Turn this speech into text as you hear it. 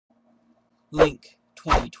Link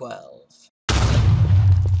 2012.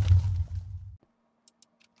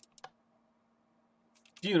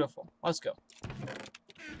 Beautiful. Let's go.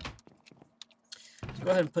 Let's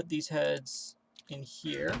go ahead and put these heads in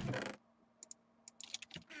here.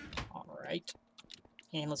 Alright.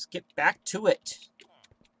 And let's get back to it.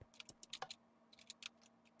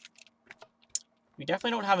 We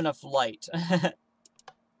definitely don't have enough light.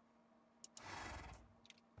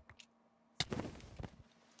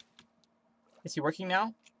 Is he working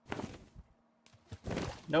now?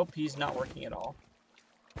 Nope, he's not working at all.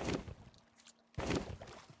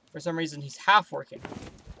 For some reason, he's half working.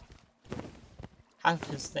 Half of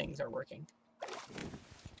his things are working.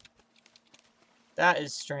 That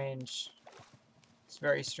is strange. It's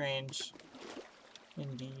very strange.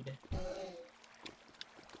 Indeed.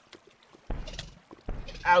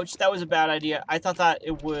 Ouch, that was a bad idea. I thought that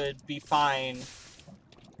it would be fine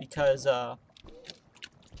because, of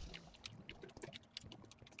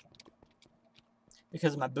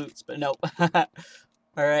my boots, but nope.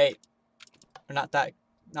 Alright. Not that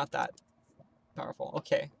powerful.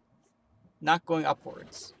 Okay. Not going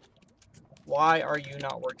upwards. Why are you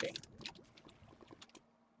not working?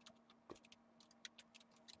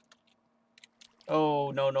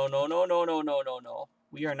 Oh, no, no, no, no, no, no, no, no, no.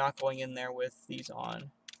 We are not going in there with these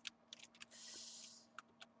on.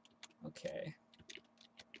 Okay.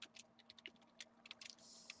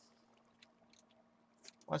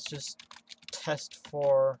 Let's just test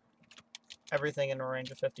for everything in a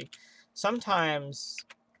range of 50. Sometimes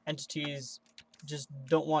entities just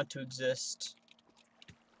don't want to exist.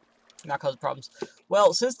 Not cause problems.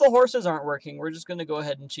 Well, since the horses aren't working, we're just going to go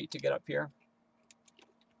ahead and cheat to get up here.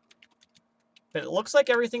 But it looks like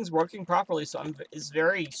everything's working properly, so it's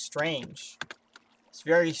very strange. It's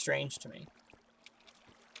very strange to me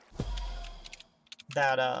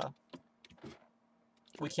that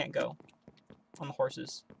we can't go on the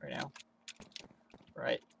horses right now.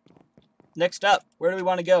 Right. Next up, where do we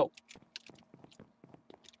want to go?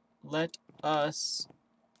 Let us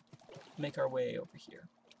make our way over here.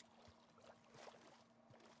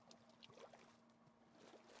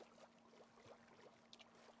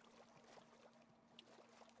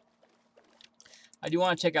 I do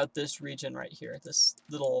want to check out this region right here, this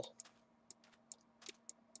little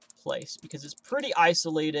place, because it's pretty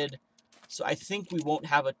isolated, so I think we won't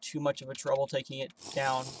have too much of a trouble taking it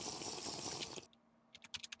down.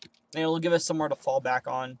 And it'll give us somewhere to fall back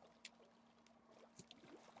on.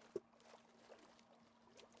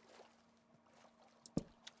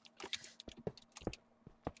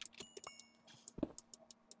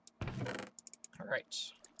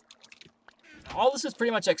 Alright. All this is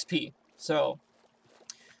pretty much XP, so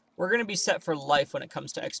we're going to be set for life when it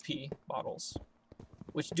comes to XP bottles,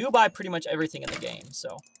 which do buy pretty much everything in the game,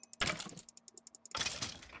 so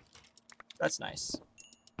that's nice.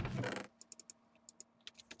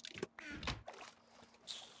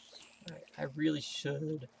 Alright, I really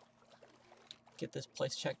should get this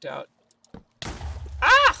place checked out.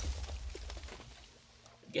 Ah!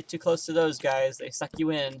 Get too close to those guys, they suck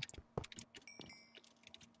you in.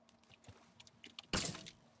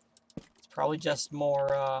 Probably just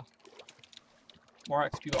more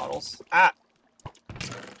XP bottles. Ah!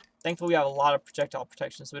 Thankfully we have a lot of projectile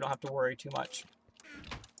protection, so we don't have to worry too much.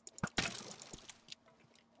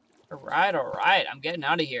 Alright, alright, I'm getting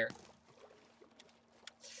out of here.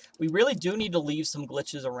 We really do need to leave some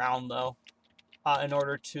glitches around, though, in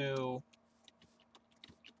order to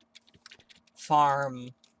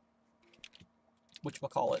farm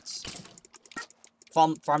whatchamacallits.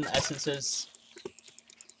 Farm the essences.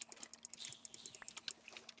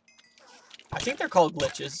 I think they're called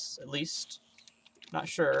glitches, at least. Not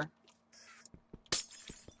sure.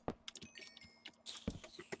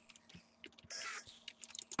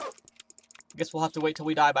 I guess we'll have to wait till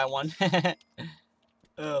we die by one.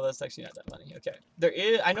 Oh, that's actually not that funny. Okay.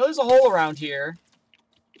 I know there's a hole around here.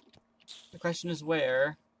 The question is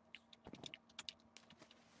where?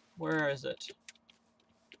 Where is it?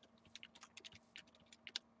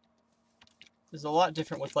 There's a lot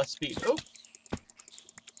different with less speed. Oh!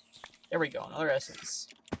 There we go, another essence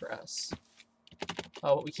for us.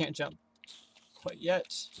 Oh, but we can't jump quite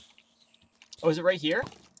yet. Oh, is it right here?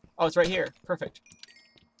 Oh, it's right here. Perfect.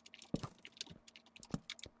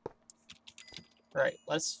 Alright,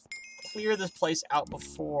 let's clear this place out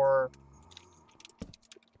before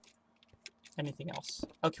anything else.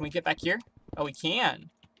 Oh, can we get back here? Oh, we can.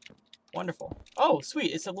 Wonderful. Oh,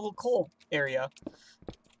 sweet. It's a little coal area.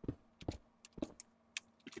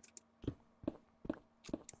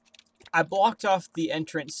 I blocked off the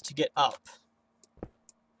entrance to get up.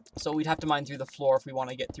 So we'd have to mine through the floor if we want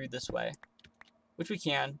to get through this way. which we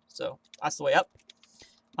can, so that's the way up.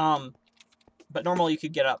 But normally you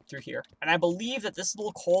could get up through here. And I believe that this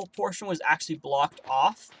little coal portion was actually blocked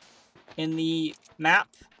off in the map,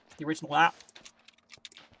 the original map.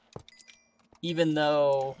 Even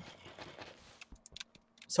though...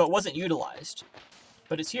 So it wasn't utilized.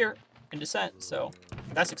 But it's here in Dissent, so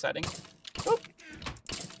that's exciting. Boop.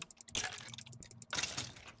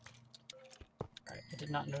 Alright, I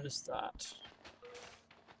did not notice that.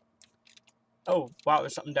 Oh, wow,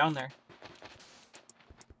 there's something down there.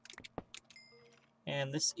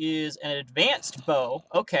 And this is an advanced bow.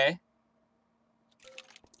 Okay.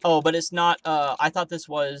 Oh, but it's not, I thought this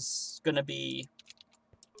was gonna be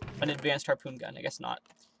an advanced harpoon gun. I guess not.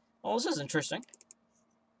 Well, this is interesting.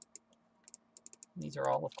 These are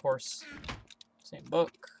all, of course, same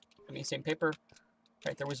book. I mean, same paper.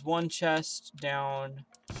 Right, there was one chest down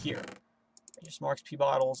here. Just more XP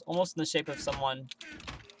bottles, almost in the shape of someone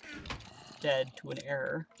dead to an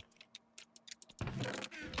error.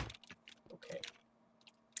 Okay.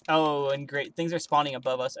 Oh, and great. Things are spawning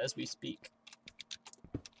above us as we speak.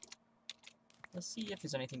 Let's see if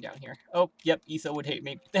there's anything down here. Oh, yep, Etho would hate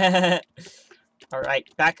me.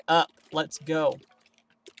 Alright, back up. Let's go.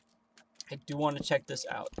 I do want to check this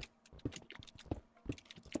out.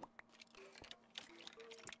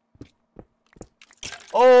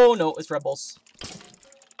 Oh, no, it's rebels.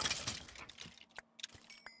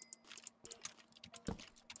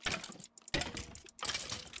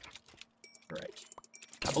 Right.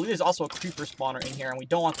 I believe there's also a creeper spawner in here, and we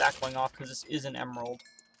don't want that going off because this is an emerald.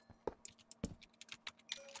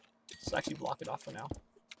 Let's actually block it off for now.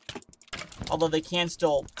 Although they can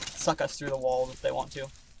still suck us through the walls if they want to.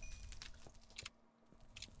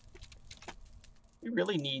 We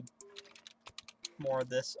really need more of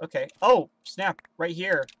this. Okay. Oh, snap. Right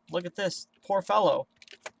here. Look at this. Poor fellow.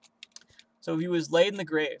 So he was laid in the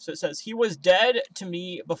grave. So it says, he was dead to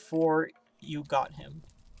me before you got him.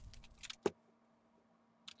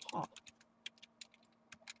 Huh.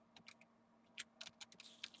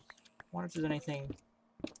 I wonder if there's anything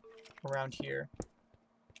around here.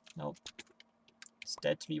 Nope. He's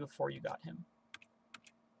dead to me before you got him.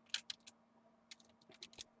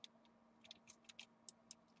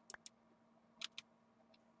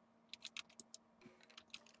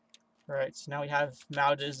 Alright, so now we have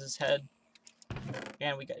Moudiz's head.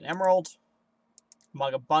 And we got an emerald.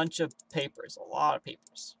 Among a bunch of papers. A lot of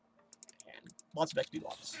papers. And lots of XP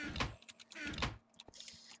blocks.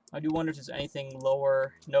 I do wonder if there's anything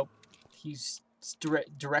lower. Nope. He's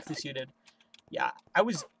directly suited. Yeah,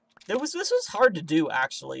 this was hard to do,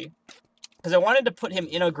 actually. Because I wanted to put him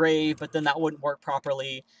in a grave, but then that wouldn't work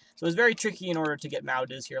properly. So it was very tricky in order to get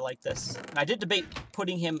Moudiz here like this. And I did debate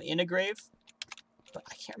putting him in a grave. But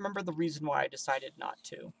I can't remember the reason why I decided not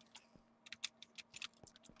to.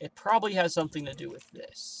 It probably has something to do with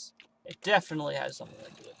this. It definitely has something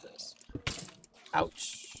to do with this.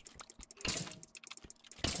 Ouch.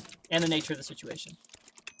 And the nature of the situation.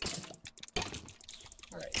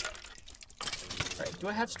 Alright. Alright, do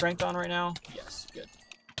I have strength on right now? Yes, good.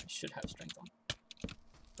 I should have strength on.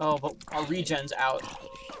 Oh, but our regen's out.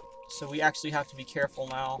 So we actually have to be careful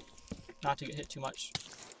now not to get hit too much.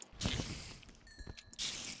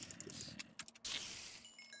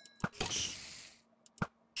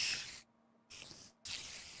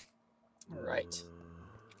 Alright.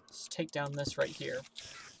 Let's take down this right here.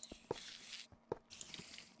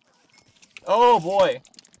 Oh boy.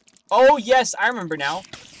 Oh yes, I remember now.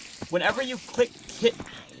 Whenever you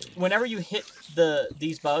whenever you hit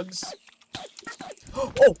these bugs.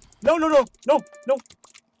 Oh, no.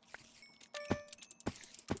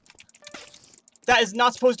 That is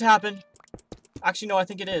not supposed to happen. Actually, no, I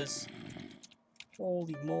think it is.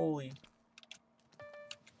 Holy moly.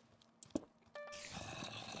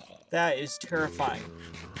 That is terrifying.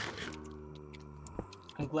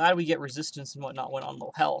 I'm glad we get resistance and whatnot when on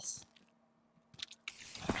low health.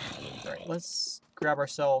 Alright, let's grab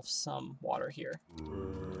ourselves some water here.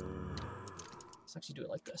 Let's actually do it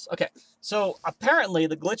like this. Okay, so apparently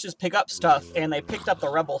the glitches pick up stuff, and they picked up the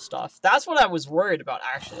rebel stuff. That's what I was worried about,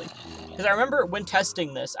 actually. Because I remember when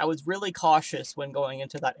testing this, I was really cautious when going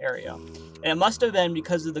into that area. And it must have been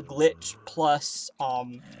because of the glitch plus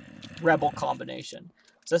rebel combination.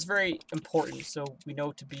 So that's very important, so we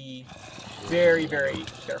know to be very, very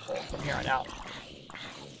careful from here on out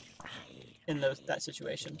in that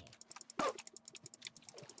situation.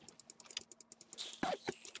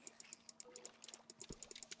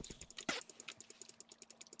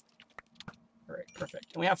 Alright,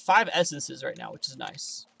 perfect. And we have 5 essences right now, which is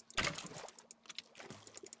nice.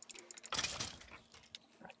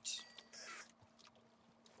 Right.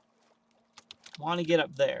 I want to get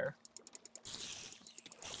up there.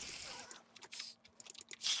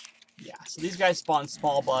 So these guys spawn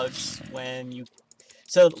small bugs when you...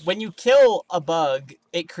 So when you kill a bug,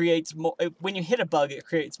 it creates more... When you hit a bug, it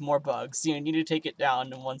creates more bugs. So you need to take it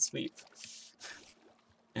down in one sweep.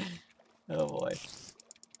 Oh boy.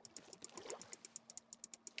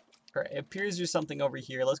 Alright, it appears there's something over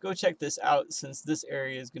here. Let's go check this out since this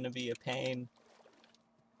area is going to be a pain.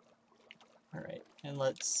 Alright, and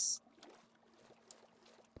let's...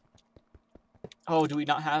 Oh, do we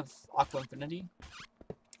not have Aqua Infinity?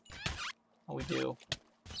 Oh, we do.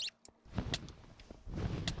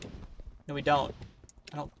 No, we don't.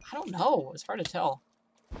 I don't know. It's hard to tell.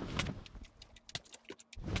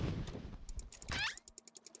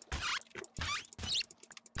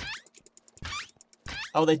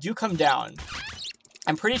 Oh, they do come down.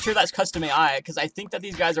 I'm pretty sure that's custom AI, because I think that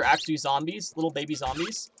these guys are actually zombies, little baby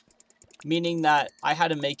zombies. Meaning that I had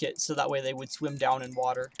to make it so that way they would swim down in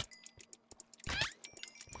water.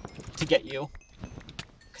 To get you.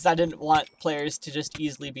 Because I didn't want players to just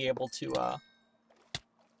easily be able to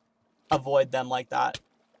avoid them like that.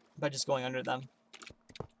 By just going under them.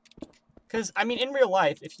 Because, I mean, in real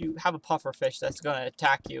life, if you have a pufferfish that's going to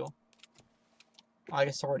attack you, I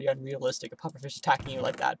guess it's already unrealistic, a pufferfish attacking you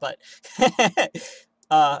like that, but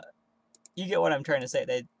you get what I'm trying to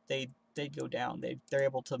say. They go down. They're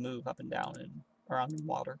able to move up and down and around in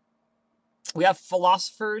water. We have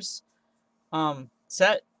Philosophers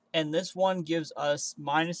set, and this one gives us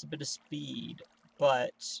minus a bit of speed,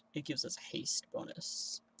 but it gives us a haste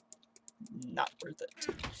bonus. Not worth it.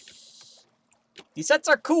 These sets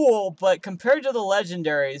are cool, but compared to the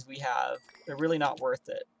legendaries we have, they're really not worth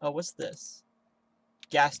it. Oh, what's this?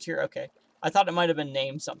 Gas tier? Okay. I thought it might have been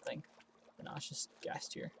named something. But no, it's just gas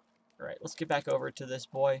tier. Alright, let's get back over to this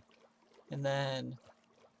boy. And then...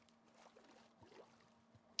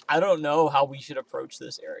 I don't know how we should approach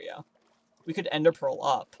this area. We could Ender Pearl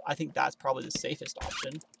up. I think that's probably the safest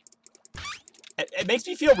option. It makes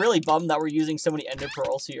me feel really bummed that we're using so many Ender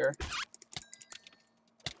Pearls here.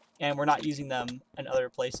 And we're not using them in other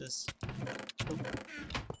places.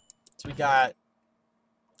 So we got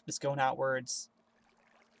this going outwards.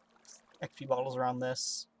 XP bottles around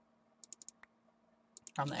this.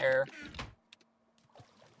 Around the air.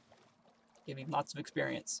 Giving lots of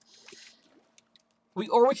experience.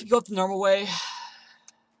 Or we could go up the normal way.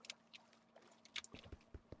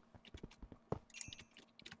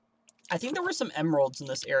 I think there were some emeralds in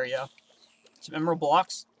this area. Some emerald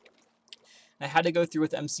blocks. I had to go through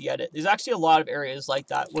with MC Edit. There's actually a lot of areas like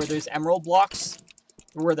that where there's emerald blocks.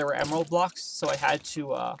 Where there were emerald blocks. So I had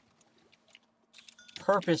to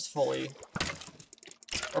purposefully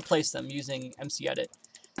replace them using MC Edit.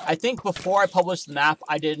 I think before I published the map,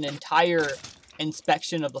 I did an entire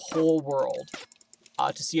inspection of the whole world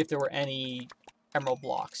to see if there were any emerald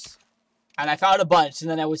blocks. And I found a bunch, and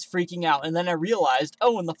then I was freaking out. And then I realized,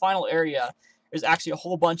 oh, in the final area, there's actually a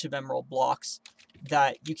whole bunch of emerald blocks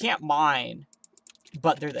that you can't mine,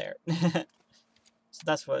 but they're there. So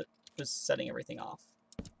that's what was setting everything off.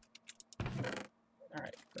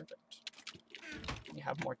 Alright, perfect. You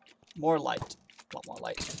have more light. A lot more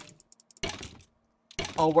light.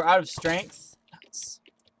 Oh, we're out of strength? Nuts.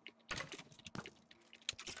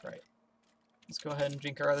 Right. Let's go ahead and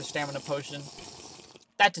drink our other stamina potion.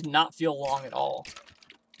 That did not feel long at all.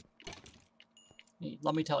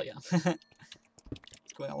 Let me tell you.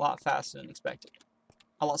 It's going a lot faster than expected.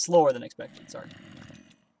 A lot slower than expected, sorry.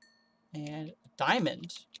 And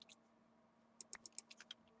diamond.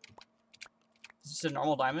 Is this a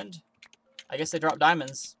normal diamond? I guess they drop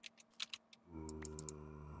diamonds.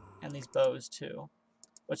 And these bows, too.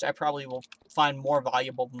 Which I probably will find more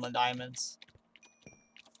valuable than the diamonds.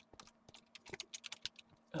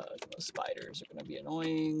 Those spiders are going to be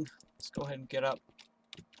annoying. Let's go ahead and get up.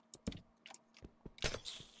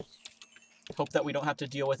 Hope that we don't have to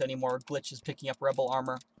deal with any more glitches picking up rebel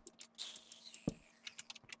armor.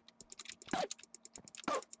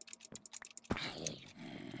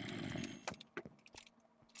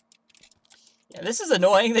 Yeah, this is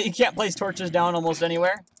annoying that you can't place torches down almost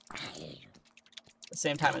anywhere. At the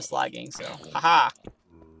same time it's lagging, so haha.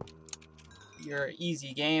 You're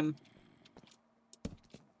easy game.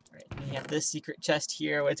 Alright, and you have this secret chest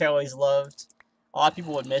here, which I always loved. A lot of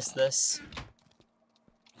people would miss this.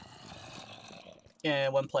 Yeah,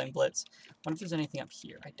 when playing Blitz. I wonder if there's anything up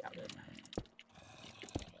here. I doubt it.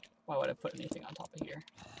 Why would I put anything on top of here?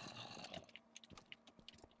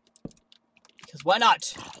 Because why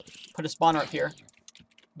not? Put a spawner up here.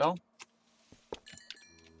 No?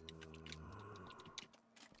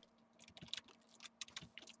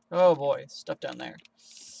 Oh boy, stuff down there.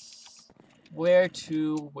 Where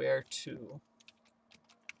to? Where to?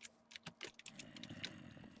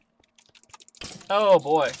 Oh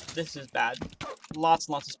boy, this is bad. Lots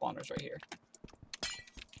and lots of spawners right here.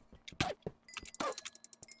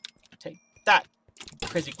 Take that,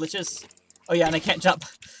 crazy glitches. Oh yeah, and I can't jump.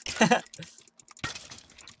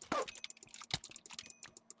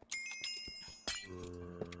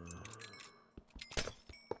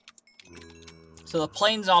 So the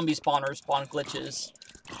plain zombie spawners spawn glitches.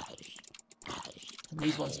 And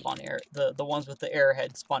these ones spawn error. The ones with the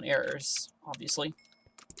arrowhead spawn errors, obviously.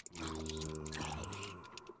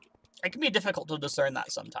 It can be difficult to discern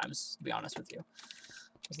that sometimes, to be honest with you.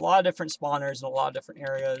 There's a lot of different spawners in a lot of different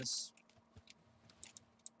areas.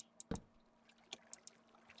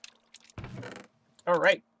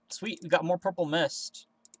 Alright, sweet, we got more purple mist.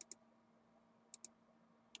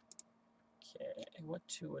 Okay, what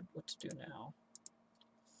to do now?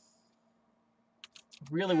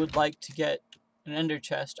 Really would like to get an ender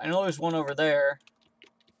chest. I know there's one over there.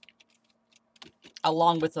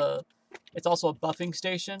 Along with it's also a buffing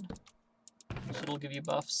station. So it'll give you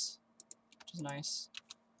buffs, which is nice.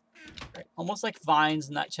 Right. Almost like vines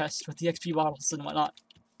in that chest with the XP bottles and whatnot.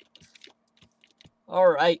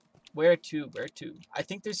 Alright, where to? I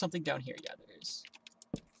think there's something down here. Yeah, there is.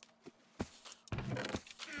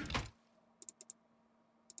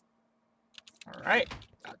 Alright,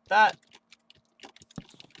 got that.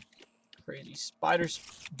 Crazy spiders,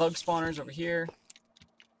 bug spawners over here.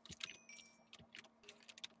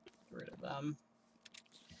 Get rid of them.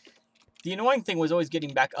 The annoying thing was always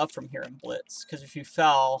getting back up from here in Blitz, because if you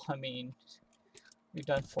fell, I mean, you're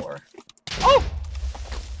done for. Oh!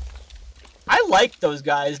 I like those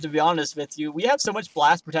guys, to be honest with you. We have so much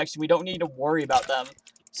blast protection, we don't need to worry about them.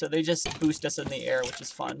 So they just boost us in the air, which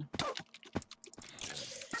is fun.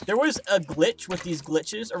 There was a glitch with these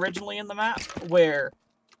glitches originally in the map, where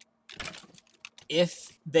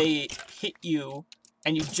if they hit you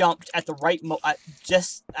and you jumped at the right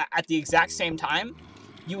just at the exact same time,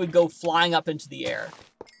 you would go flying up into the air.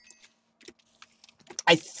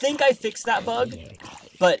 I think I fixed that bug,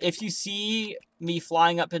 but if you see me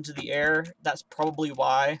flying up into the air, that's probably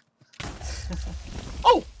why.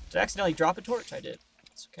 Oh! Did I accidentally drop a torch? I did.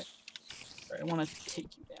 It's okay. Alright, I want to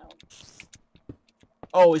take you down.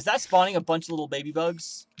 Oh, is that spawning a bunch of little baby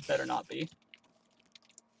bugs? Better not be.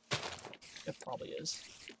 It probably is.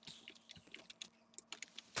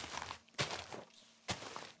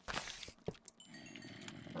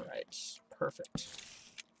 Alright, perfect.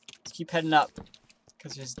 Let's keep heading up,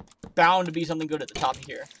 because there's bound to be something good at the top of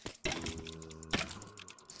here.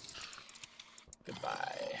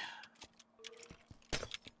 Goodbye.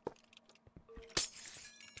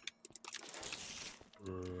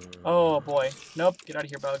 Oh boy. Nope, get out of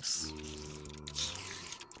here, bugs.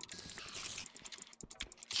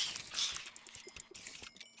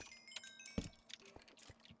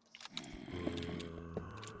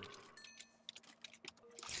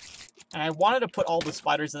 And I wanted to put all the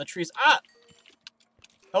spiders in the trees. Ah!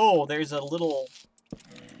 Oh, there's a little...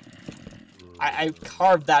 I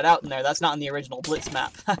carved that out in there. That's not in the original Blitz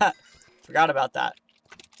map. Forgot about that.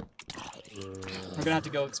 We're gonna have to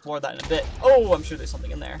go explore that in a bit. Oh, I'm sure there's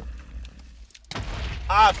something in there.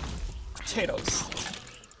 Ah! Potatoes.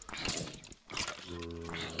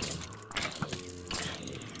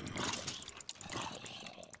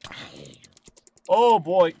 Oh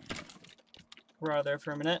boy. We're out of there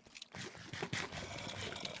for a minute.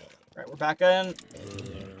 Alright, we're back in.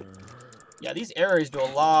 Yeah, these arrows do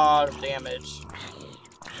a lot of damage.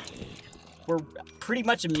 We're pretty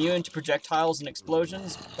much immune to projectiles and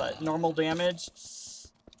explosions, but normal damage,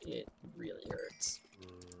 it really hurts.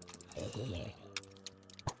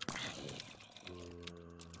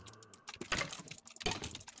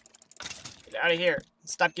 Get out of here.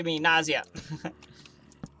 Stop giving me nausea.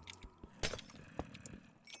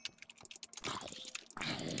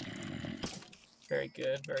 Very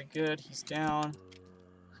good, very good. He's down.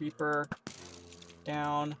 Creeper.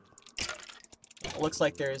 Down. It looks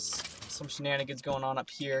like there's some shenanigans going on up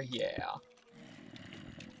here. Yeah.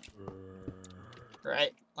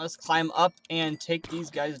 Right. Let's climb up and take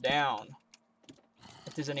these guys down.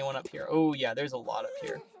 If there's anyone up here. Oh, yeah, there's a lot up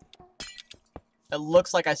here. It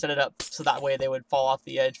looks like I set it up so that way they would fall off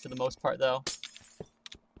the edge for the most part, though.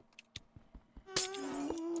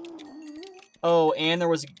 Oh, and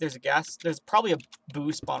there's a gas. There's probably a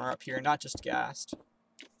boo spawner up here, not just ghast.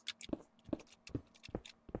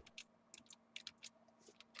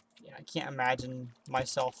 Yeah, I can't imagine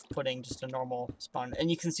myself putting just a normal spawner.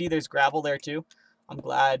 And you can see there's gravel there too. I'm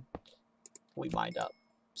glad we mined up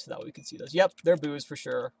so that we can see those. Yep, they're boos for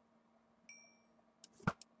sure.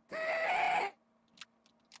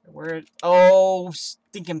 Where? Oh,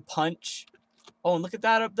 stinking punch. Oh, and look at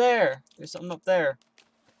that up there. There's something up there.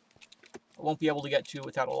 won't be able to get to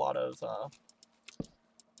without a lot of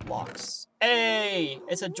locks. Hey!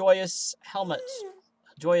 It's a joyous helmet.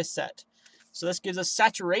 Joyous set. So this gives us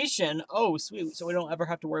saturation. Oh, sweet. So we don't ever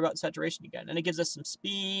have to worry about saturation again. And it gives us some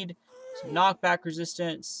speed, some knockback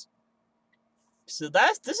resistance. So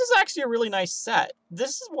this is actually a really nice set.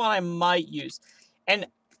 This is one I might use. And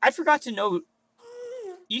I forgot to note,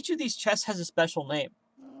 each of these chests has a special name.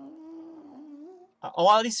 A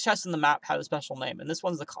lot of these chests in the map have a special name, and this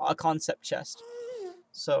one's a concept chest.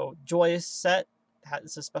 So joyous set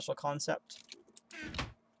has a special concept.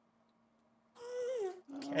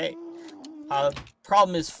 Okay.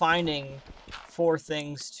 Problem is finding 4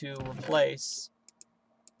 things to replace.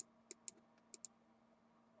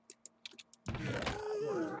 Yeah,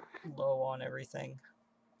 we're low on everything.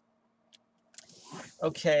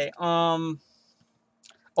 Okay, oh,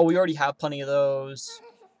 we already have plenty of those.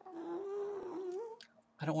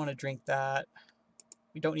 I don't want to drink that.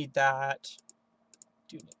 We don't need that.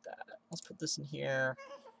 Do need that. Let's put this in here.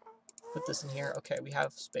 Put this in here. Okay, we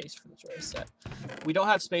have space for the joy set. We don't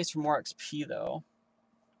have space for more XP, though.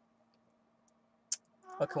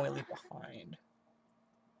 What can we leave behind?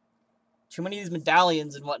 Too many of these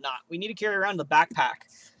medallions and whatnot. We need to carry around the backpack.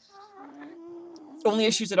 Only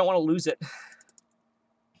issue is I don't want to lose it.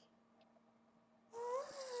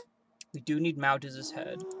 We do need Moudiz's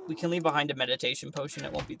head. We can leave behind a meditation potion.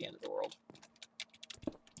 It won't be the end of the world.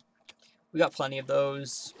 We got plenty of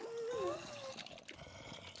those.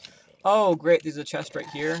 Oh, great. There's a chest right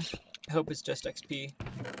here. I hope it's just XP.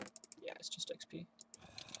 Yeah, it's just XP.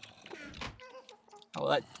 Oh,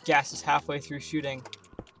 that gas is halfway through shooting.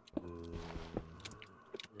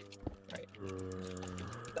 Right.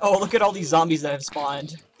 Oh, look at all these zombies that have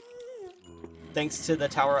spawned. Thanks to the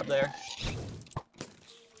tower up there.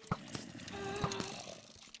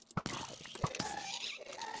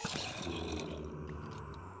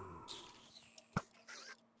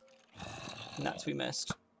 Nuts, we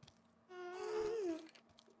missed.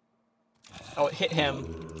 Oh, it hit him.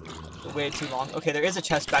 It waited too long. Okay, there is a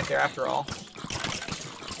chest back there after all.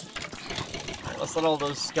 Alright, let's let all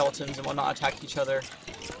those skeletons and whatnot attack each other.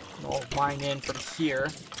 And we'll mine in from here.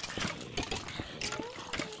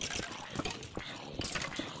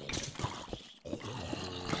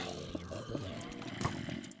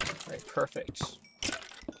 Alright, perfect.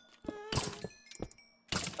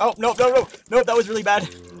 Oh, no, no, no! No, that was really bad.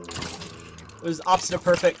 It was opposite of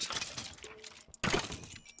perfect.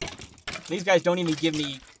 These guys don't even give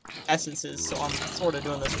me essences, so I'm sort of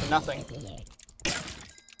doing this for nothing.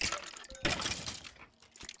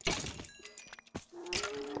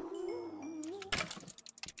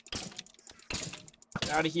 Get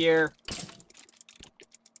out of here.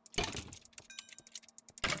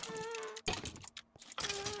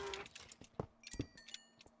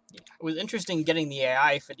 Yeah, it was interesting getting the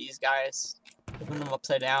AI for these guys. Flipping them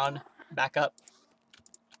upside down. Back up.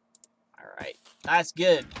 Alright. That's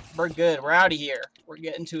good. We're good. We're out of here. We're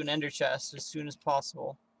getting to an ender chest as soon as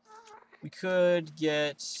possible. We could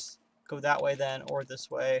go that way then, or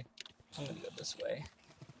this way. I'm going to go this way.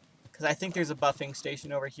 Because I think there's a buffing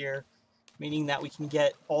station over here, meaning that we can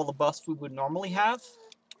get all the buffs we would normally have.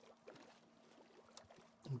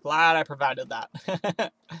 I'm glad I provided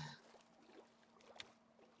that.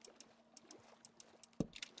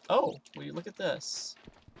 Oh, will you look at this?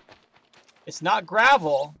 It's not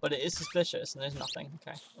gravel, but it is suspicious, and there's nothing.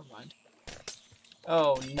 Okay, never mind.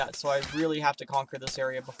 Oh, nuts. So I really have to conquer this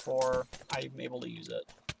area before I'm able to use it.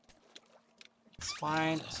 It's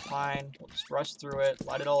fine, it's fine. We'll just rush through it,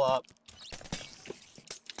 light it all up.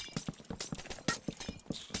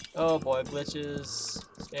 Oh boy, glitches.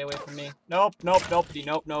 Stay away from me. Nope, nope, nope,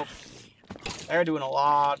 nope, nope. They're doing a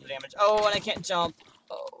lot of damage. Oh, and I can't jump.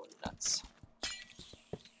 Oh, nuts.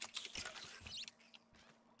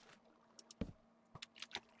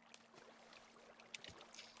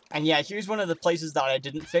 And yeah, here's one of the places that I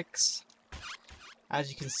didn't fix. As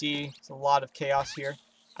you can see, there's a lot of chaos here.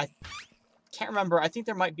 I can't remember. I think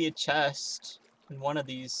there might be a chest in one of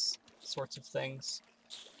these sorts of things.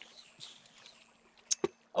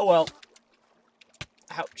 Oh well.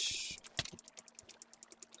 Ouch.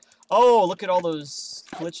 Oh, look at all those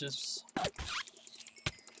glitches.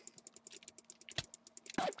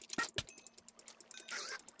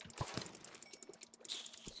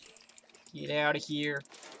 Get out of here.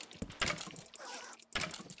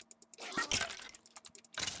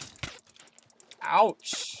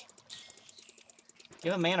 Ouch.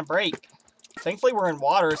 Give a man a break. Thankfully we're in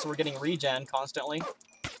water, so we're getting regen constantly.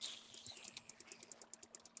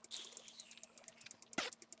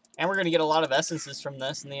 And we're going to get a lot of essences from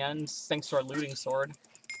this in the end, thanks to our looting sword.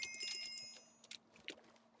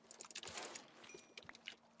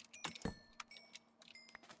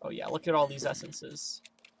 Oh yeah, look at all these essences.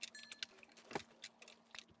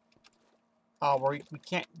 Oh, we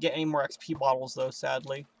can't get any more XP bottles though,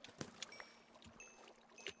 sadly.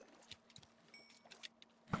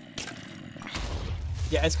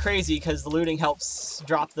 Yeah, it's crazy because the looting helps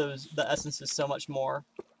drop the essences so much more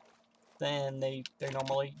than they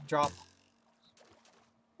normally drop.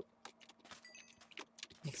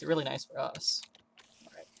 Makes it really nice for us.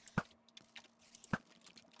 Alright.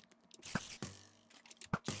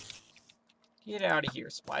 Get out of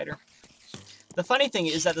here, spider. The funny thing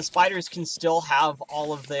is that the spiders can still have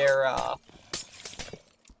all of their, ouch.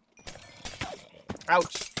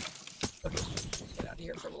 Okay, get out of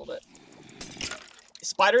here for a little bit.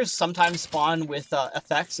 Spiders sometimes spawn with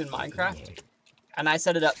effects in Minecraft, and I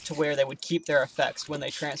set it up to where they would keep their effects when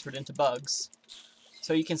they transferred into bugs.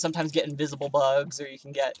 So you can sometimes get invisible bugs, or you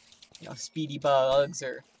can get, you know, speedy bugs,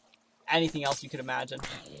 or anything else you could imagine.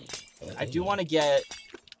 I do want to get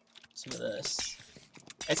some of this.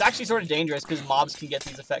 It's actually sort of dangerous because mobs can get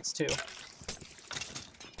these effects too.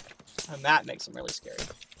 And that makes them really scary.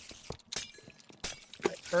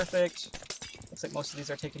 Alright, perfect. Looks like most of these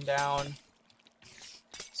are taken down.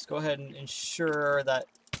 Let's go ahead and ensure that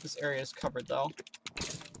this area is covered though.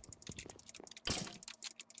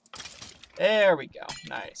 There we go.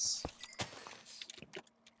 Nice.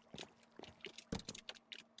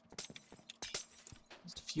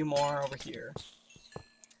 Just a few more over here.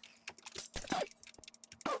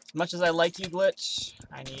 As much as I like you, Glitch,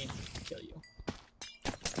 I need to kill you.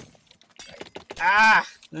 Right. Ah!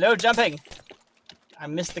 No jumping! I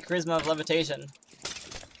missed the charisma of levitation.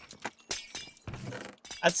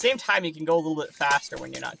 At the same time, you can go a little bit faster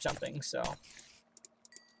when you're not jumping, so...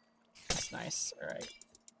 That's nice. Alright.